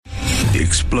The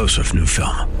explosive new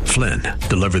film, Flynn,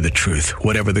 deliver the truth,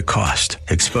 whatever the cost.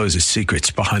 Exposes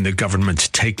secrets behind the government's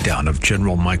takedown of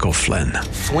General Michael Flynn.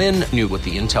 Flynn knew what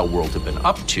the intel world had been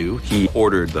up to. He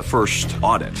ordered the first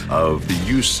audit of the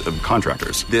use of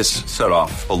contractors. This set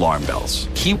off alarm bells.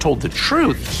 He told the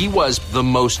truth. He was the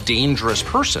most dangerous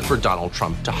person for Donald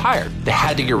Trump to hire. They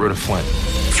had to get rid of Flynn.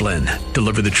 Flynn,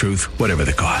 deliver the truth, whatever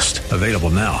the cost. Available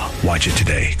now. Watch it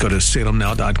today. Go to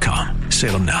salemnow.com.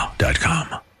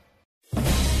 salemnow.com.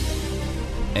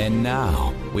 And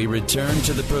now, we return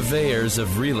to the purveyors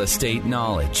of real estate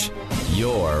knowledge,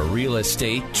 your Real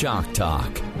Estate Chalk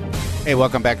Talk. Hey,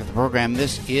 welcome back to the program.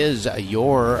 This is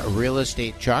your Real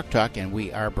Estate Chalk Talk, and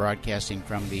we are broadcasting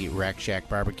from the Rack Shack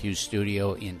Barbecue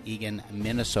Studio in Eagan,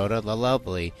 Minnesota, the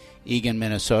lovely Eagan,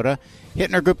 Minnesota.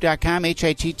 HittnerGroup.com,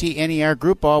 HITTNER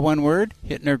Group, all one word,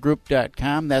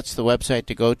 HittnerGroup.com. That's the website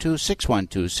to go to,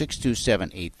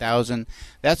 612-627-8000.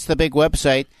 That's the big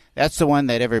website. That's the one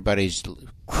that everybody's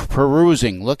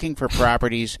perusing, looking for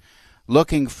properties,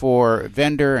 looking for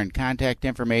vendor and contact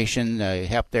information,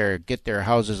 help get their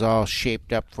houses all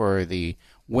shaped up for the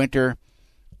winter,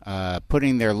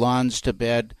 putting their lawns to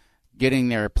bed, getting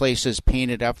their places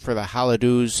painted up for the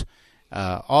holidays.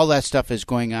 All that stuff is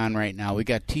going on right now. We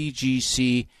got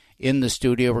TGC in the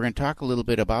studio. We're going to talk a little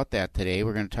bit about that today.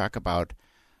 We're going to talk about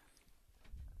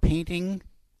painting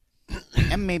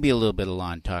and maybe a little bit of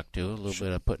lawn talk, too, a little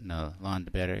bit of putting the lawn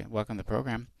to bed. Welcome to the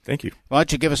program. Thank you. Why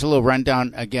don't you give us a little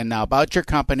rundown again now about your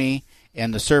company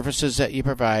and the services that you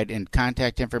provide and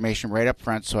contact information right up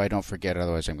front so I don't forget,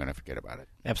 otherwise I'm going to forget about it.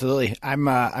 Absolutely.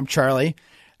 I'm Charlie.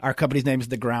 Our company's name is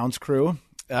The Grounds Crew.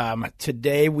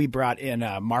 Today we brought in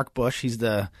Mark Bush. He's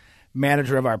the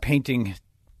manager of our painting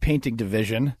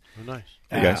division. Oh, nice.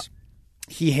 Hey, guys.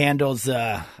 He handles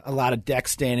a lot of deck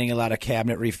staining, a lot of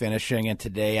cabinet refinishing, and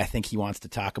today I think he wants to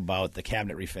talk about the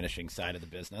cabinet refinishing side of the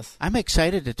business. I'm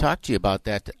excited to talk to you about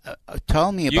that.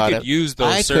 Tell me about it. You could use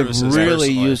those services. I could really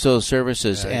personally. use those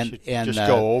services. Yeah, and just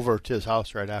go over to his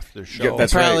house right after the show.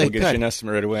 That's right. We'll get could. you an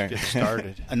estimate right away. Get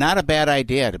started. Not a bad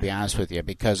idea, to be honest with you,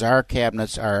 because our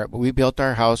cabinets we built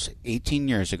our house 18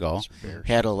 years ago,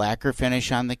 had a lacquer finish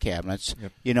on the cabinets.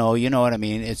 Yep. You know what I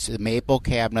mean. It's the maple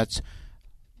cabinets.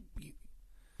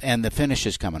 And the finish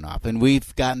is coming off. And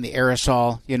we've gotten the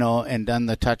aerosol, and done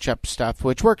the touch-up stuff,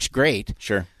 which works great.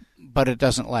 Sure. But it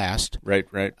doesn't last. Right.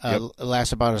 Yep. It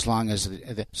lasts about as long as...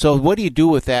 So what do you do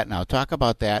with that now? Talk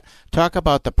about that. Talk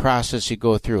about the process you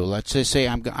go through. Let's just say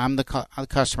I'm the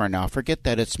customer now. Forget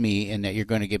that it's me and that you're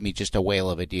going to give me just a whale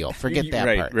of a deal. Forget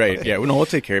that part. Right. Okay. Yeah. Well, no, we'll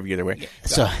take care of you either way. Yeah.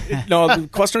 So no, the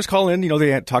customers call in.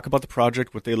 They talk about the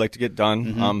project, what they'd like to get done.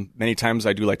 Mm-hmm. Many times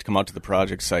I do like to come out to the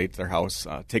project site, their house,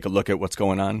 take a look at what's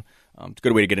going on. It's a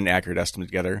good way to get an accurate estimate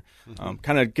together,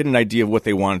 kind of get an idea of what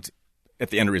they want at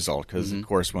the end result, because, of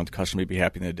course, we want the customer to be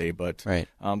happy in the day. But right.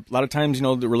 A lot of times,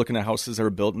 we're looking at houses that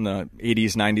were built in the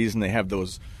 80s, 90s, and they have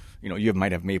those, you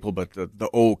might have maple, but the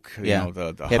oak,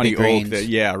 the honey grains.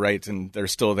 oak, right, and they're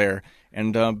still there.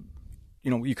 And,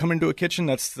 you come into a kitchen,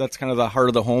 that's kind of the heart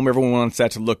of the home. Everyone wants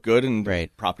that to look good, and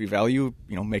property value,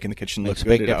 making the kitchen look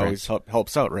good, it always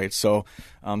helps out, right? So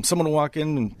someone will walk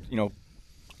in and,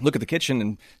 look at the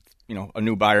kitchen and, a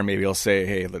new buyer maybe will say,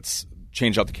 hey, let's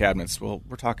change out the cabinets. Well,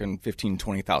 we're talking $15,000,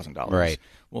 $20,000. Right.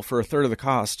 Well, for a third of the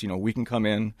cost, we can come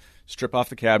in, strip off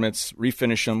the cabinets,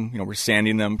 refinish them. We're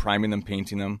sanding them, priming them,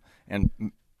 painting them, and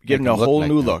getting a whole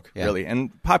new look, really.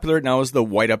 And popular now is the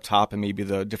white up top and maybe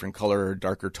the different color or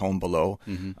darker tone below.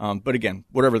 Mm-hmm. But again,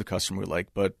 whatever the customer would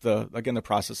like. But again, the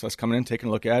process us coming in, taking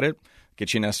a look at it,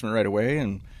 get you an estimate right away,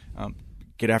 and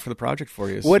get after the project for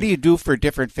you. What do you do for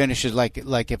different finishes? Like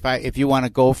if you want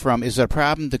to go from, is it a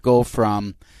problem to go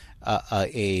from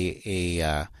like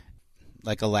a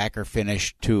lacquer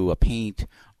finish to a paint,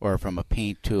 or from a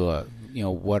paint to a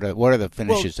what are the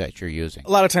finishes that you're using? A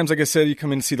lot of times, like I said, you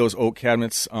come in and see those oak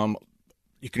cabinets.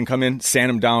 You can come in, sand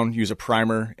them down, use a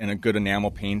primer and a good enamel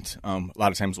paint. A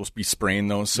lot of times we'll be spraying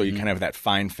those, so you kind of have that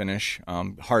fine finish.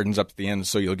 Hardens up at the end,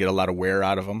 so you'll get a lot of wear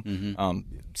out of them.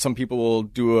 Mm-hmm. Some people will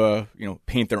do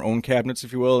paint their own cabinets,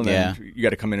 if you will, and then you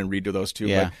got to come in and redo those too.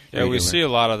 Yeah, we see a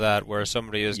lot of that where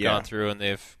somebody has gone through and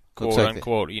they've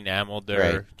quote-unquote enameled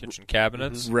their kitchen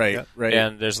cabinets. Right.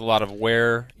 And there's a lot of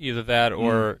wear, either that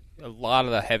or a lot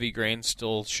of the heavy grain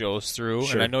still shows through.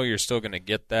 Sure. And I know you're still going to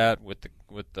get that with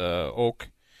the oak.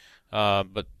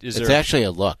 But it's actually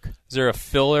a look. Is there a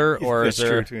filler, or is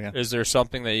there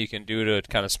something that you can do to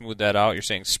kind of smooth that out? You're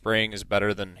saying spraying is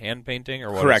better than hand painting,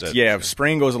 or what? Correct. Is it? Yeah,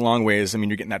 spraying goes a long ways. I mean,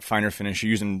 you're getting that finer finish.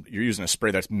 You're using a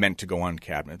spray that's meant to go on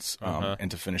cabinets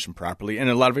and to finish them properly. And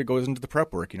a lot of it goes into the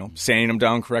prep work. Sanding them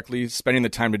down correctly, spending the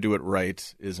time to do it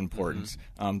right is important.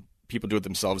 people do it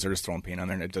themselves. They're just throwing paint on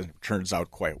there, and it turns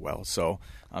out quite well. So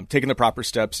taking the proper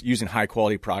steps, using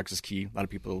high-quality products is key. A lot of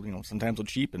people, sometimes will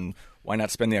cheap, and why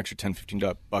not spend the extra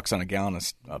 $10-15 on a gallon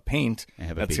of paint?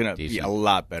 That's going to be a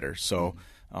lot better. So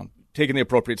taking the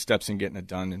appropriate steps and getting it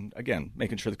done, and again,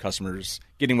 making sure the customer's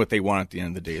getting what they want at the end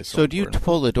of the day is so do you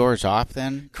pull the doors off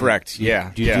then? Correct,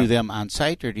 yeah. Do you do them on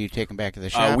site, or do you take them back to the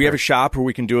shop? We have a shop where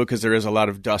we can do it because there is a lot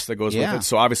of dust that goes with it.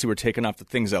 So obviously we're taking off the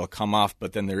things that will come off,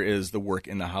 but then there is the work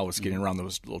in the house getting around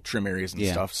those little trim areas and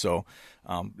stuff. So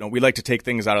we like to take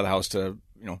things out of the house to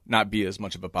not be as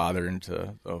much of a bother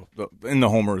into in the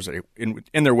homers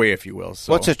in their way, if you will.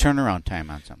 So, what's the turnaround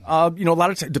time on something? A lot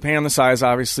of depending on the size,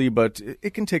 obviously, but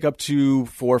it can take up to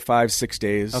 4, 5, 6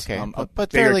 days. Okay,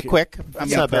 but fairly quick.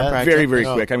 Not bad. Very, very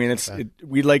quick. I mean,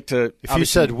 we like to. If you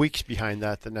said weeks behind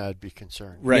that, then I'd be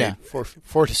concerned. Right, yeah.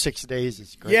 4 to 6 days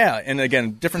is great. Yeah, and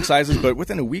again, different sizes, but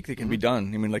within a week they can be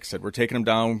done. I mean, like I said, we're taking them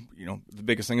down. The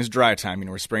biggest thing is dry time.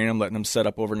 We're spraying them, letting them set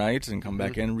up overnight, and come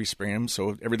back in and respraying them.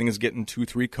 So everything is getting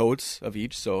 2-3 coats of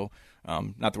each. So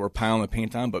not that we're piling the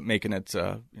paint on, but making it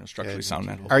structurally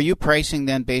sound. Are you pricing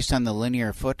then based on the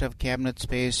linear foot of cabinet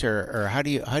space, or how do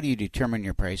you determine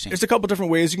your pricing? There's a couple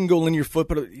different ways you can go linear foot,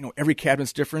 but every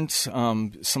cabinet's different.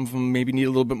 Some of them maybe need a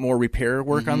little bit more repair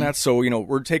work on that. So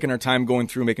we're taking our time going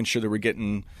through, making sure that we're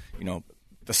getting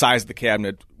the size of the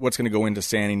cabinet, what's going to go into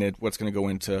sanding it, what's going to go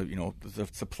into the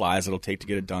supplies it'll take to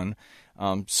get it done.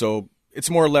 So it's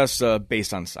more or less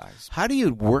based on size. How do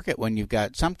you work it when you've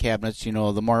got some cabinets, the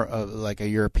more like a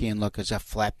European look is a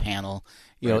flat panel,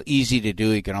 easy to do.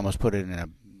 You can almost put it in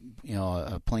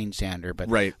a plain sander. But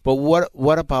right. But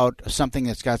what about something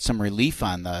that's got some relief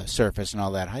on the surface and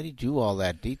all that? How do you do all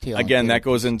that detail? Again, that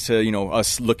goes into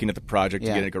us looking at the project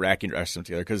to get a racking estimate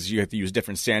together, because you have to use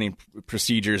different sanding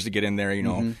procedures to get in there.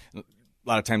 A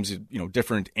lot of times,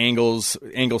 different angle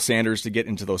sanders to get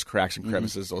into those cracks and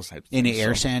crevices, those types of things. Any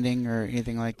air sanding or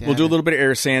anything like that? We'll do a little bit of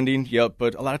air sanding, yep,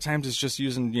 but a lot of times it's just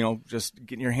using, just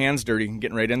getting your hands dirty and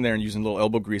getting right in there and using a little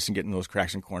elbow grease and getting those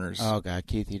cracks and corners. Oh, God,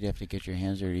 Keith, you'd have to get your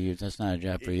hands dirty. That's not a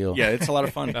job for you. Yeah, it's a lot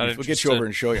of fun. We'll get you over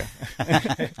and show you.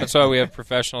 That's why we have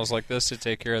professionals like this to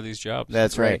take care of these jobs.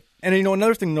 That's right. And,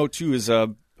 another thing to note, too, is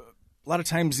a lot of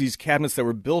times these cabinets that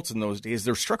were built in those days,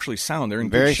 they're structurally sound. They're in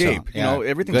good shape.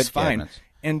 Everything's fine. Cabinets.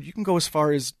 And you can go as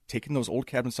far as taking those old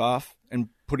cabinets off and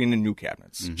putting in new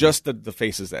cabinets, just the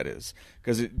faces, that is,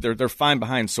 because they're fine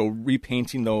behind. So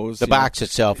repainting those, the box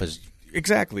itself is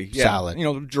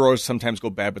solid. Drawers sometimes go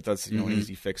bad, but that's an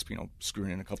easy fix.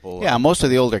 Screwing in a couple. Yeah, most of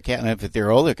the older cabinets, if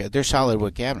they're older, they're solid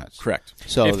wood cabinets. Correct.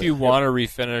 So if you want to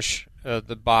refinish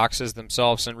the boxes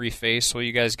themselves and reface, will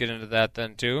you guys get into that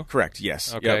then too? Correct.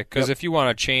 Yes. Okay. Because if you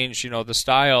want to change, the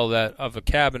style of a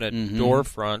cabinet door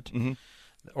front.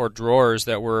 Or drawers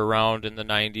that were around in the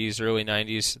 90s, early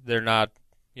 90s, they're not,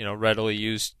 readily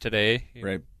used today.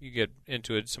 Right. You get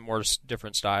into it some more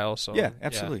different styles. So, yeah,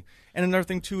 absolutely. Yeah. And another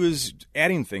thing, too, is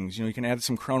adding things. You can add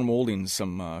some crown moldings,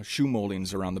 some shoe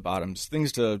moldings around the bottoms,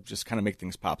 things to just kind of make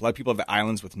things pop. A lot of people have the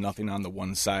islands with nothing on the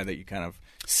one side that you kind of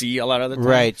see a lot of the time.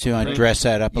 Right, so you want to dress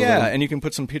that up a little. Yeah, and you can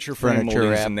put some picture frame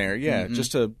moldings in there. Yeah,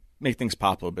 just to make things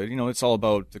pop a little bit. It's all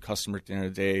about the customer at the end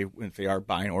of the day, if they are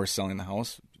buying or selling the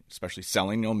house. Especially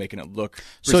selling, making it look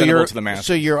presentable to the mass.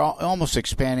 So you're almost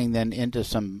expanding then into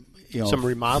some, some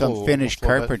remodel, some finished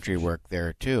carpentry work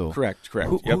there too. Correct.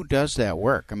 Who does that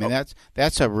work? I mean,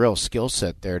 that's a real skill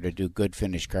set there to do good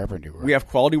finished carpentry work. We have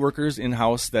quality workers in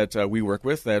house that we work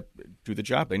with that do the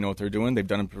job. They know what they're doing. They've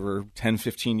done it for 10,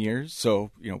 15 years.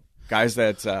 So guys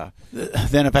that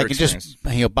then if I can just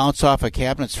bounce off of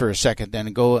cabinets for a second,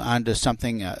 then go on to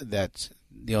something that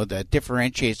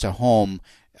differentiates a home.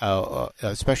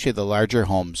 Especially the larger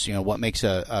homes, what makes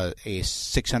a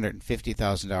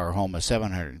 $650,000 home a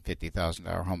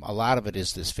 $750,000 home? A lot of it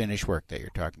is this finish work that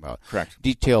you're talking about. Correct.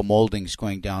 Detail moldings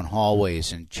going down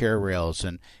hallways and chair rails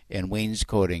and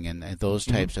wainscoting and those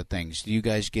types of things. Do you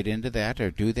guys get into that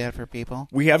or do that for people?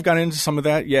 We have gone into some of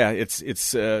that. Yeah, it's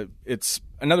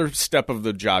another step of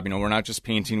the job. We're not just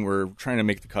painting. We're trying to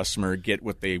make the customer get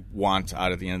what they want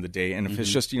out of the end of the day. And if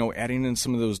it's just adding in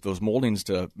some of those moldings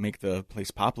to make the place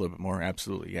pop a little bit more,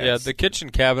 absolutely. Yeah, the kitchen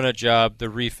cabinet job, the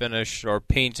refinish or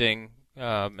painting,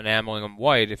 enameling them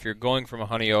white. If you're going from a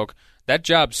honey oak, that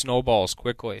job snowballs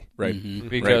quickly, right?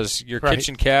 Because your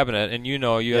kitchen cabinet, and you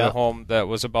had a home that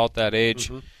was about that age,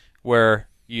 where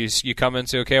you come in and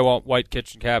say, okay, well, white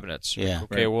kitchen cabinets. Yeah.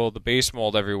 Okay, well, the base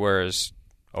mold everywhere is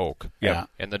oak. Yeah.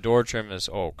 And the door trim is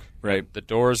oak. Right. The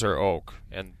doors are oak.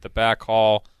 And the back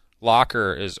hall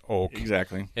locker is oak.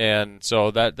 Exactly. And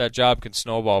so that job can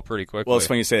snowball pretty quickly. Well, it's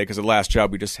funny you say that because the last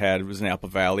job we just had was in Apple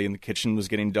Valley, and the kitchen was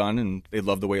getting done, and they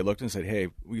loved the way it looked, and said, "Hey,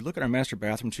 will you look at our master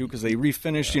bathroom too?" Because they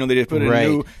refinished.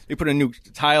 They put in new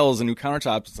tiles and new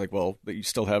countertops. It's like, well, but you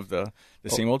still have the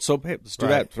same old. So hey, let's do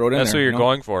that. Throw it in That's there. what you're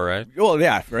going for, right? Well,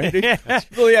 yeah, right.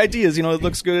 Well, the idea is, it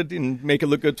looks good and make it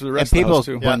look good to the rest of the house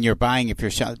too. When you're buying, if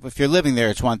you're living there,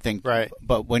 it's one thing. Right.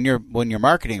 But when you're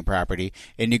marketing a property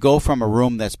and you go from a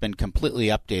room that's been completely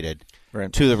updated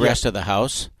to the rest of the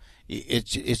house,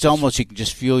 it's almost, you can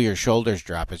just feel your shoulders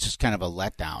drop. It's just kind of a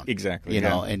letdown. Exactly.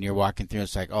 And you're walking through,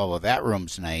 it's like, oh, well, that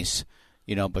room's nice,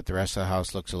 but the rest of the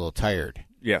house looks a little tired.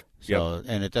 Yeah. So,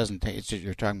 and it doesn't take,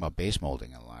 you're talking about base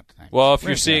molding a lot of times. Well, if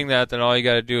you're seeing that, then all you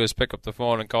got to do is pick up the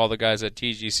phone and call the guys at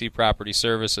TGC Property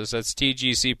Services. That's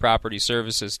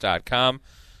tgcpropertyservices.com.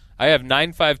 I have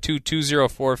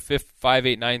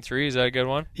 952-204-5893. Is that a good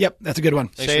one? Yep, that's a good one.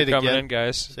 Thanks for coming in,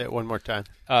 guys. Say it one more time.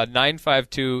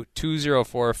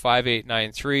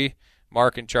 952-204-5893.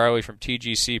 Mark and Charlie from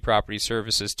TGC Property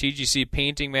Services. TGC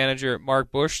Painting Manager Mark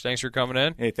Bush, thanks for coming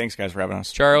in. Hey, thanks, guys, for having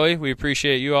us. Charlie, we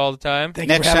appreciate you all the time.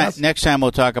 Next time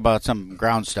we'll talk about some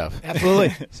ground stuff.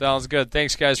 Absolutely. Sounds good.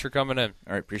 Thanks, guys, for coming in.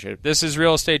 All right, appreciate it. This is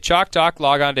Real Estate Chalk Talk.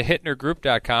 Log on to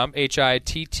hittnergroup.com,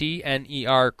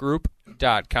 HITTNER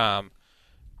group.com.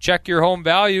 Check your home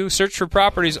value. Search for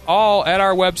properties all at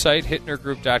our website,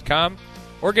 hittnergroup.com,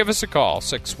 or give us a call,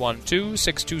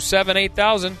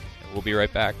 612-627-8000. We'll be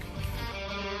right back.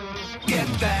 Get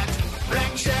that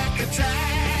Rack Shack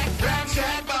attack, Rack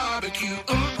Shack barbecue,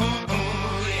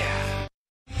 yeah.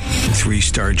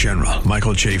 3-star General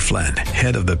Michael J. Flynn,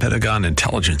 head of the Pentagon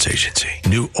Intelligence Agency,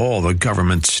 knew all the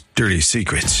government's dirty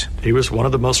secrets. He was one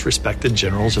of the most respected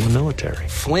generals in the military.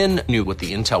 Flynn knew what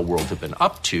the intel world had been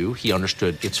up to. He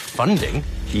understood its funding.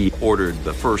 He ordered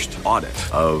the first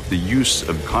audit of the use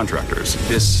of contractors.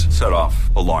 This set off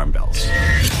alarm bells.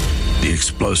 The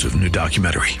explosive new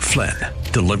documentary, Flynn,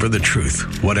 Deliver the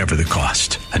Truth, Whatever the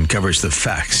Cost, uncovers the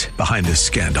facts behind this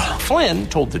scandal. Flynn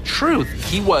told the truth.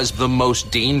 He was the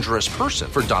most dangerous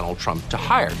person for Donald Trump to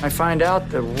hire. I find out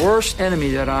the worst enemy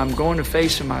that I'm going to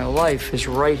face in my life is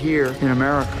right here in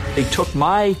America. They took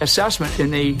my assessment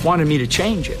and they wanted me to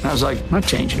change it. And I was like, I'm not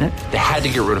changing it. They had to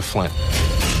get rid of Flynn.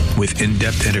 With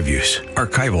in-depth interviews,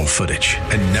 archival footage,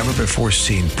 and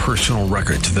never-before-seen personal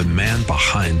records of the man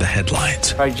behind the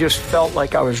headlines. I just felt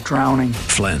like I was drowning.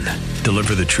 Flynn,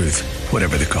 Deliver the Truth,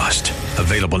 Whatever the Cost.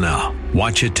 Available now.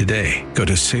 Watch it today. Go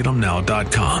to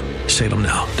salemnow.com.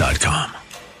 salemnow.com.